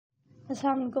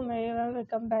Assalamualaikum everyone,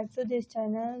 welcome back to this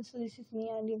channel. So this is me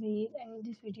Ali Vaheed, and in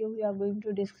this video we are going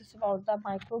to discuss about the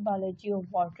microbiology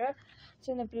of water.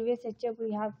 So in the previous lecture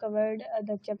we have covered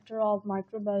the chapter of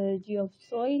microbiology of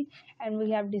soil, and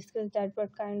we have discussed that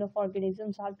what kind of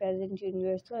organisms are present in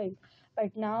your soil.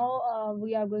 But now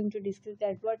we are going to discuss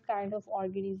that what kind of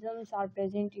organisms are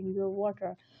present in your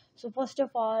water. So first of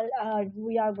all,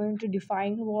 we are going to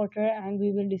define water, and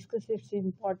we will discuss its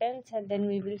importance, and then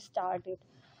we will start it.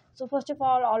 So first of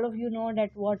all of you know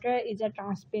that water is a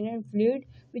transparent fluid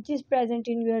which is present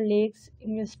in your lakes,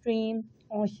 in your stream,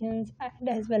 oceans, and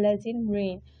as well as in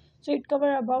rain. So it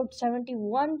covers about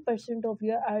 71% of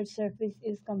your Earth's surface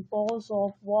is composed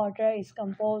of water, is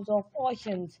composed of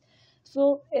oceans.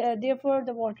 So therefore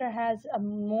the water has a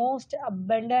most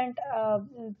abundant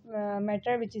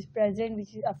matter which is present,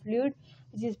 which is a fluid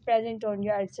which is present on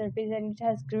your Earth's surface, and it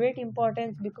has great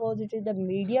importance because it is the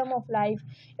medium of life.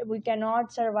 We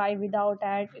cannot survive without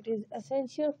it. It is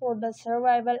essential for the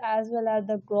survival as well as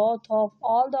the growth of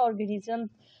all the organisms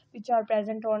which are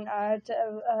present on earth,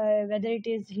 whether it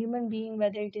is human being,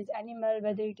 whether it is animal,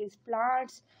 whether it is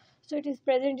plants. So it is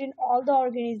present in all the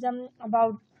organism.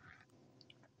 About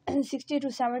 60 to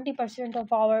 70%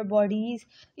 of our bodies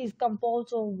is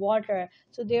composed of water,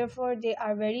 so therefore they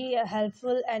are very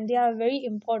helpful, and they are very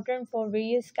important for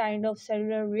various kind of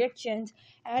cellular reactions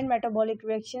and metabolic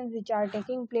reactions which are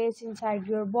taking place inside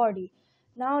your body.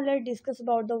 Now let's discuss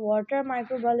about the water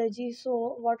microbiology.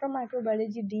 So water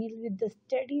microbiology deals with the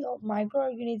study of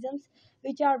microorganisms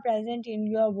which are present in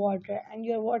your water, and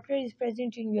your water is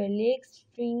present in your lakes,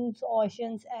 streams,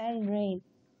 oceans, and rain.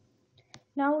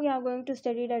 Now we are going to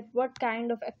study that what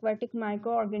kind of aquatic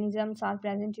microorganisms are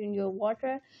present in your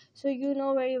water. So you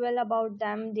know very well about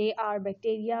them. They are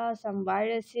bacteria, some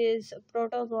viruses,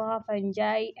 protozoa,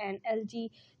 fungi, and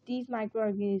algae. These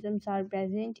microorganisms are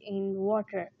present in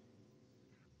water.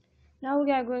 Now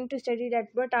we are going to study that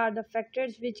what are the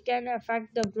factors which can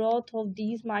affect the growth of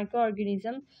these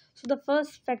microorganisms. So the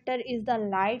first factor is the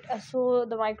light. So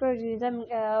the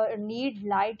microorganism need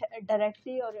light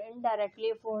directly or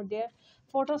indirectly for their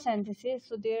photosynthesis.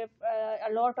 So there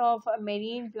a lot of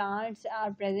marine plants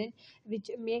are present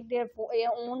which make their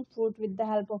own food with the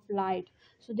help of light.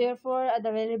 So therefore the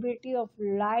availability of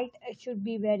light should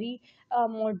be very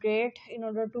moderate in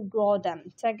order to grow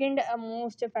them. Second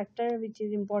most factor which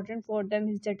is important for them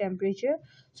is the temperature.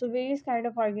 So various kind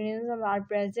of organisms are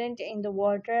present in the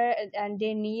water, and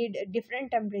they need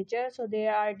different temperature. So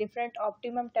there are different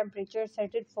optimum temperatures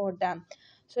set it for them.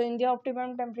 So in the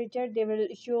optimum temperature they will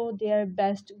show their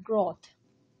best growth.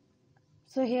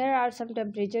 So here are some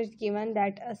temperatures given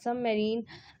that some marine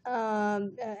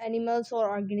animals or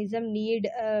organism need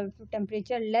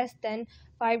temperature less than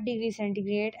 5 degrees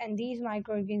centigrade, and these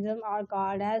microorganisms are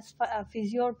called as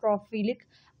physiotrophilic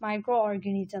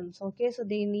microorganisms. Okay, so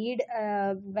they need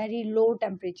very low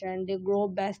temperature, and they grow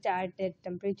best at that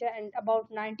temperature. And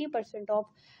about 90% of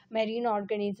marine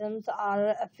organisms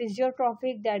are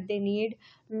physiotrophic, that they need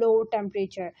low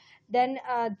temperature. Then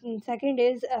second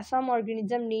is some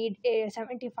organism need a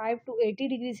 75 to 80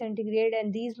 degrees centigrade,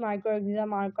 and these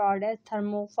microorganisms are called as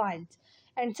thermophiles.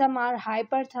 And some are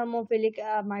hyperthermophilic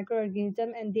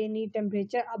microorganism, and they need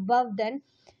temperature above than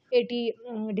 80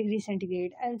 degrees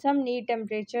centigrade. And some need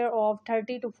temperature of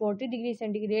 30 to 40 degrees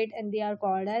centigrade, and they are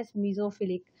called as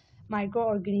mesophilic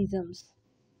microorganisms.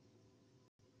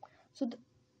 So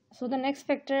so the next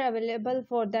factor available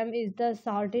for them is the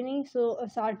saltiny. So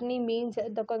saltiny means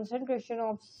the concentration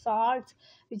of salts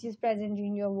which is present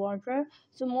in your water.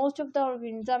 So most of the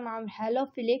organisms are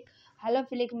halophilic.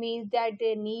 Halophilic means that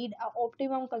they need an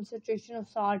optimum concentration of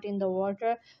salt in the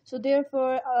water. So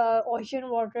therefore ocean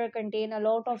water contain a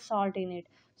lot of salt in it.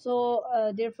 So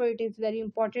therefore it is very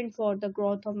important for the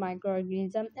growth of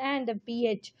microorganism. And the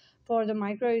pH for the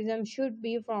microorganism should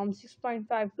be from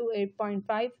 6.5 to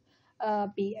 8.5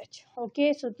 pH.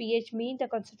 Okay, so pH means the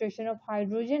concentration of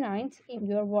hydrogen ions in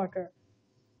your water.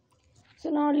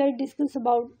 So now let's discuss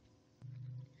about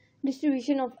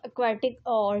distribution of aquatic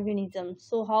organisms.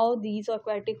 So how these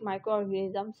aquatic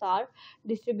microorganisms are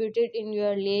distributed in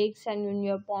your lakes and in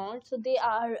your ponds. So they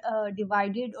are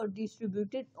divided or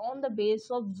distributed on the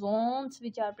base of zones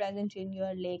which are present in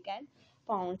your lake and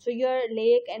pond. So your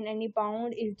lake and any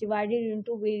pond is divided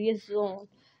into various zones.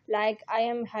 Like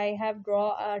I have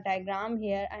draw a diagram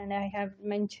here, and I have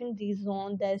mentioned these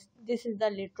zones. This is the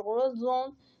littoral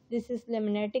zone, this is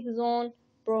limnatic zone,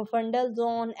 profundal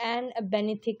zone, and a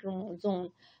benthic zone.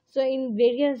 So in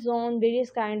various zone, various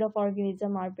kind of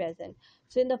organism are present.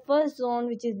 So in the first zone,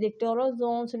 which is littoral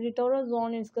zone, so littoral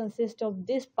zone is consist of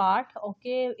this part,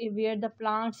 okay, where the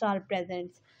plants are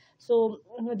present. So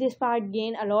this part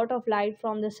gain a lot of light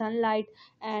from the sunlight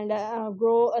and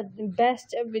grow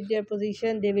best with their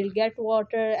position. They will get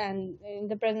water, and in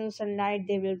the presence of sunlight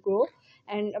they will grow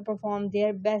and perform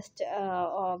their best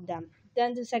of them.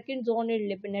 Then the second zone is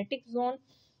limnatic zone.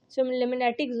 So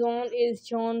limnatic zone is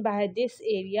shown by this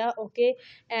area, okay,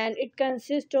 and it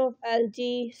consists of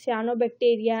algae,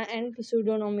 cyanobacteria, and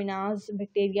pseudomonas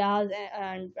bacteria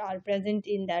and are present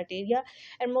in that area.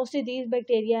 And mostly these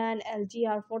bacteria and algae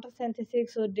are photosynthetic,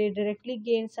 so they directly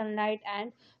gain sunlight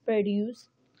and produce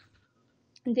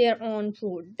their own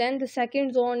food. Then the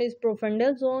second zone is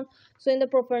profundal zone. So in the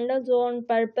profundal zone,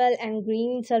 purple and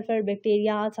green sulfur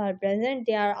bacteria are present.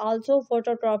 They are also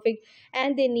phototrophic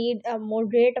and they need a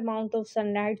moderate amount of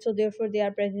sunlight, so therefore they are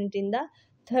present in the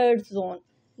third zone.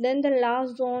 Then the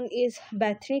last zone is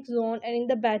bathnic zone, and in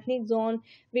the bathnic zone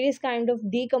various kind of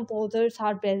decomposers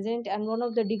are present, and one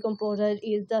of the decomposers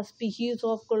is the species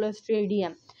of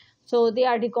clostridium. So they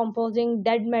are decomposing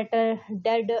dead matter,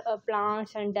 dead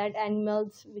plants and dead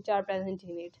animals which are present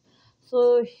in it.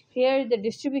 So here the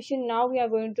distribution. Now we are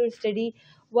going to study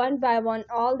one by one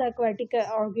all the aquatic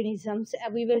organisms.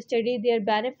 We will study their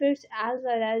benefits as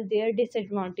well as their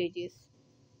disadvantages.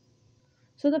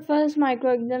 So the first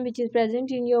microorganism which is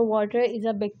present in your water is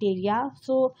a bacteria.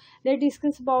 So let's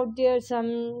discuss about their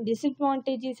some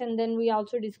disadvantages, and then we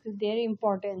also discuss their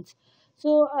importance.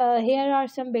 So here are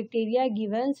some bacteria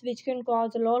given which can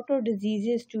cause a lot of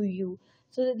diseases to you.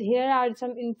 So here are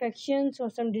some infections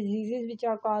or some diseases which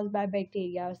are caused by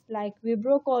bacteria, like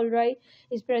Vibrio cholerae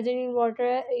is present in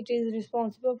water. It is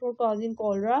responsible for causing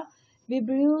cholera.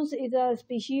 Vibrios is a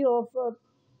species of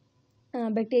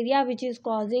bacteria which is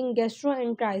causing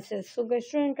gastroenteritis. So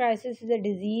gastroenteritis is a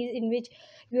disease in which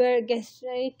your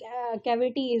gastric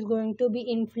cavity is going to be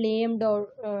inflamed or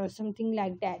something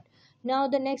like that. Now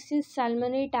the next is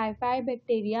Salmonella typhi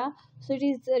bacteria. So it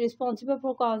is responsible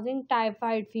for causing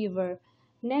typhoid fever.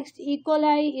 Next, E.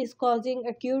 coli is causing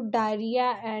acute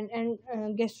diarrhea and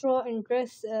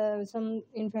gastroenteritis, some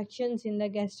infections in the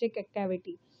gastric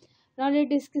cavity. Now let's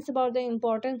discuss about the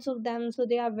importance of them. So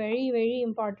they are very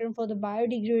important for the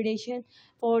biodegradation,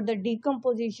 for the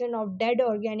decomposition of dead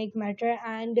organic matter,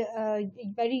 and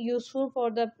very useful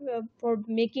for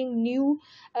making new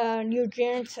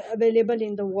nutrients available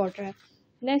in the water.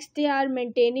 Next, they are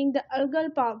maintaining the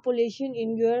algal population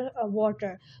in your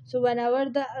water. So whenever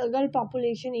the algal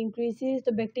population increases,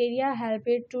 the bacteria help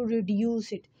it to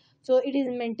reduce it. So it is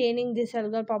maintaining this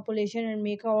algal population and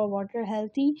make our water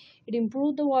healthy. It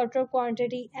improves the water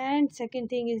quantity, and second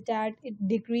thing is that it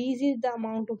decreases the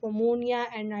amount of ammonia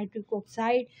and nitric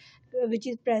oxide which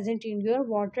is present in your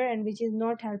water and which is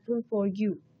not helpful for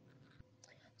you.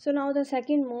 So now the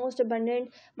second most abundant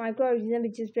microorganism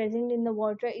which is present in the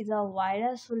water is a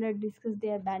virus. So let's discuss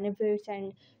their benefits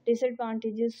and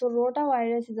disadvantages. So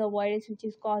rotavirus is a virus which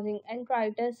is causing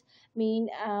enteritis, mean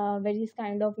various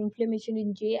kind of inflammation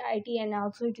in JIT, and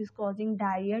also it is causing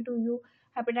diarrhea to you.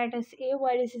 Hepatitis A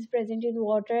virus is present in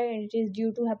water and it is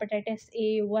due to hepatitis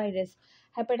A virus.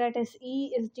 Hepatitis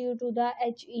E is due to the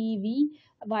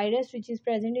HEV virus which is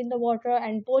present in the water,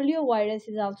 and polio virus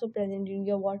is also present in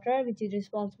your water which is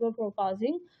responsible for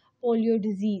causing polio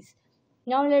disease.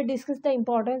 Now let's discuss the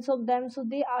importance of them. So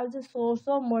they are the source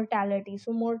of mortality.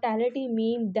 So mortality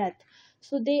means death.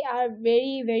 So they are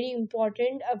very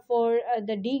important for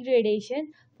the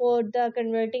degradation, for the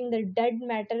converting the dead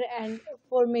matter, and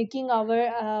for making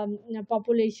our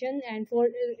population, and for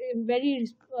very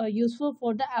useful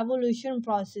for the evolution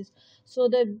process. So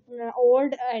the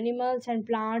old animals and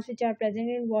plants which are present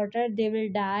in water, they will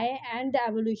die and the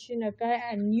evolution occur,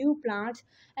 and new plants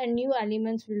and new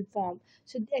elements will form.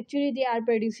 So actually they are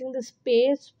producing the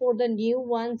space for the new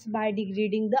ones by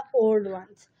degrading the old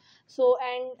ones. So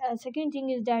and second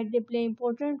thing is that they play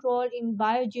important role in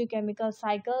biogeochemical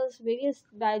cycles. Various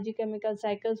biogeochemical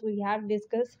cycles we have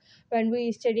discussed when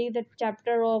we study the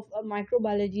chapter of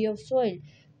microbiology of soil.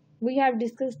 We have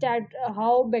discussed that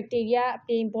how bacteria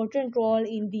play important role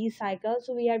in these cycles.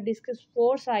 So we have discussed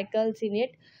four cycles in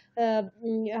it.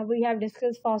 We have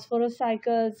discussed phosphorus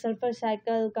cycle, sulfur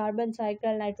cycle, carbon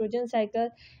cycle, nitrogen cycle,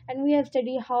 and we have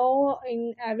studied how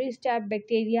in every step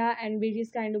bacteria and various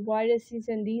kind of viruses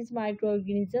and these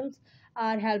microorganisms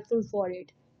are helpful for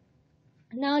it.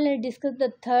 Now let's discuss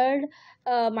the third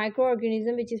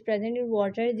microorganism which is present in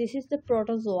water. This is the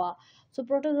protozoa. So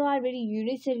protozoa are very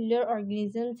unicellular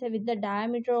organisms with the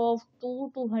diameter of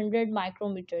 2 to 100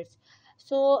 micrometers.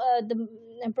 So the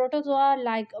protozoa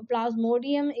like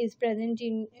plasmodium is present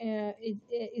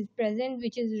is present,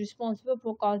 which is responsible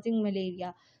for causing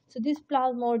malaria. So this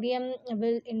plasmodium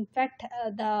will infect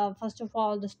the first of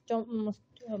all the stomach.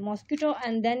 mosquito,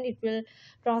 and then it will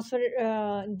transfer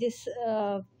this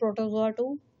protozoa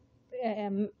to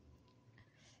um,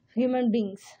 human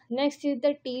beings. Next is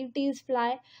the TT's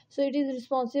fly. So it is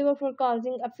responsible for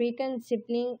causing African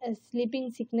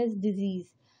sleeping sickness disease.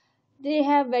 They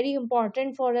have very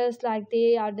important for us, like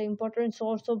they are the important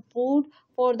source of food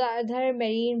for the other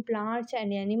marine plants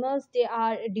and animals. They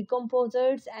are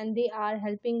decomposers and they are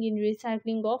helping in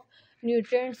recycling of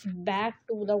nutrients back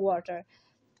to the water.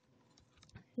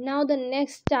 Now the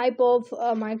next type of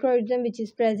microorganism which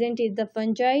is present is the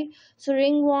fungi. So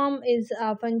ringworm is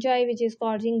a fungi which is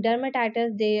causing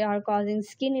dermatitis. They are causing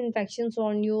skin infections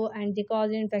on you, and they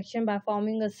cause infection by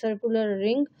forming a circular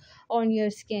ring on your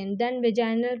skin. Then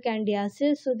vaginal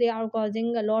candidiasis, so they are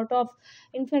causing a lot of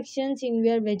infections in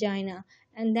your vagina.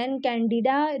 And then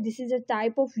candida, this is a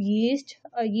type of yeast.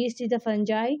 Yeast is a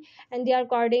fungi, and they are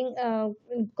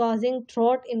causing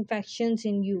throat infections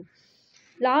in you.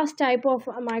 Last type of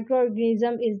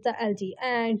microorganism is the algae.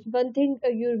 And one thing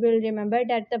you will remember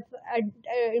that the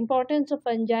importance of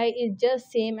fungi is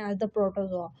just same as the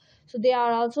protozoa. So they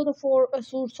are also the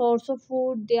source of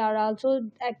food. They are also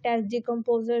act as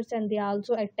decomposers, and they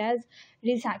also act as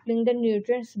recycling the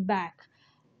nutrients back.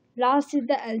 Last is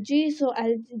the algae. So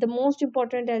the most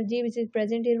important algae which is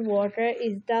present in water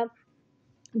is the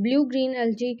blue green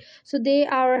algae. So they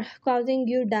are causing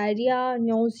you diarrhea,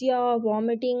 nausea,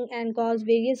 vomiting, and cause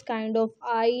various kind of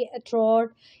eye,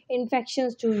 throat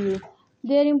infections to you.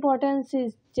 Their importance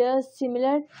is just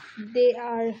similar. They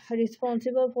are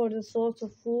responsible for the source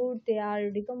of food. They are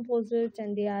decomposers,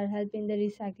 and they are helping the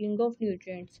recycling of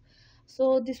nutrients.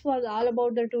 So this was all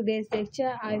about the today's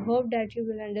lecture. I hope that you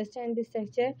will understand this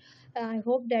lecture. I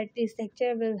hope that this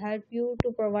lecture will help you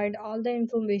to provide all the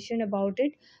information about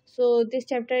it. So this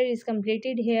chapter is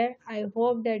completed here. I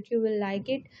hope that you will like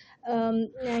it,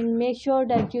 and make sure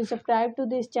that you subscribe to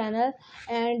this channel,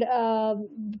 and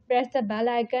press the bell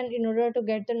icon in order to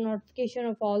get the notification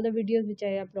of all the videos which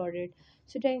I uploaded.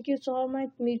 So thank you so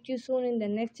much. Meet you soon in the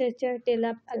next lecture. Till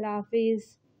up, Allah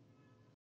Hafiz.